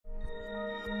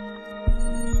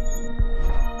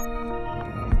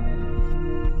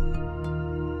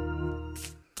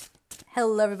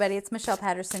Hello everybody, it's Michelle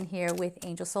Patterson here with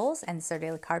Angel Souls, and this is our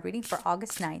daily card reading for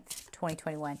August 9th,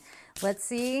 2021. Let's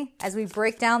see, as we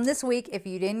break down this week, if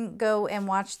you didn't go and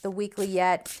watch the weekly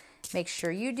yet, make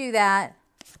sure you do that.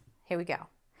 Here we go.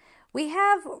 We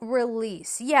have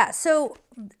release. Yeah, so,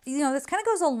 this kind of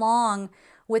goes along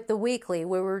with the weekly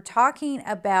where we're talking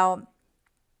about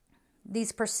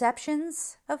these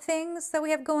perceptions of things that we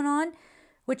have going on,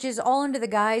 which is all under the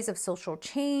guise of social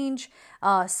change,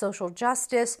 social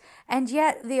justice, and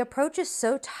yet the approach is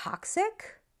so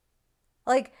toxic.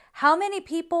 Like, how many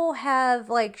people have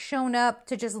shown up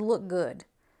to just look good,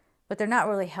 but they're not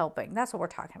really helping? That's what we're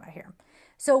talking about here.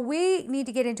 So we need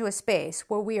to get into a space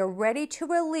where we are ready to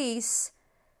release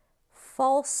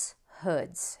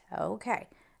falsehoods. Okay,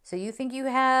 so you think you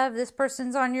have this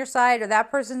person's on your side or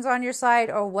that person's on your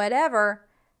side or whatever,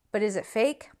 but is it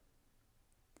fake?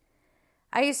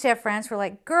 I used to have friends who were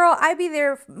like, girl, I'd be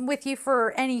there with you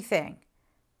for anything.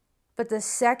 But the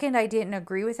second I didn't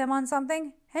agree with them on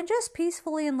something, and just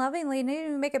peacefully and lovingly, and didn't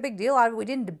even make a big deal out of it, we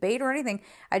didn't debate or anything,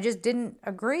 I just didn't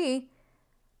agree,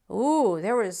 ooh,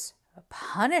 there was a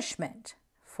punishment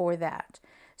for that.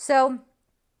 So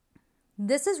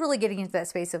this is really getting into that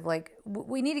space of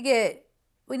we need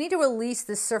to release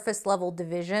this surface level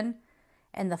division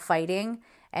and the fighting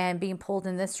and being pulled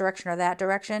in this direction or that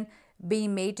direction,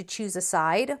 being made to choose a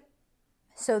side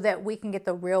so that we can get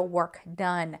the real work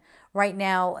done. Right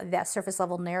now, that surface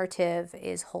level narrative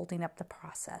is holding up the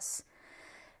process.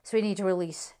 So we need to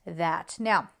release that.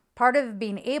 Now, part of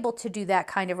being able to do that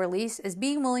kind of release is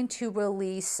being willing to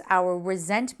release our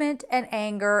resentment and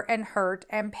anger and hurt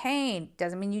and pain.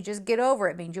 Doesn't mean you just get over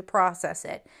it. It means you process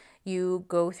it. You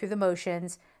go through the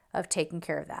motions of taking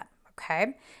care of that.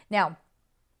 Okay? Now,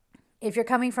 if you're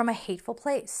coming from a hateful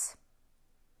place,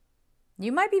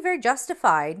 you might be very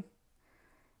justified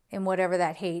in whatever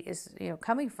that hate is,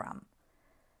 coming from.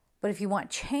 But if you want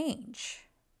change,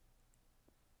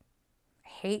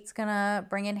 hate's gonna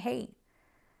bring in hate.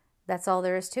 That's all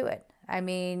there is to it. I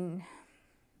mean,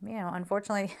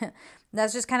 unfortunately,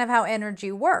 that's just kind of how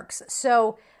energy works.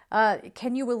 So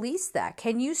can you release that?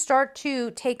 Can you start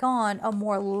to take on a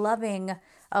more loving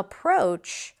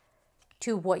approach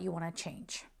to what you want to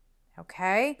change?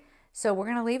 Okay? So we're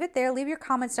going to leave it there. Leave your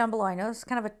comments down below. I know it's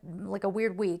kind of a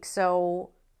weird week, so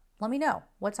let me know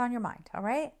what's on your mind, all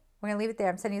right? We're going to leave it there.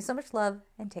 I'm sending you so much love,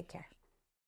 and take care.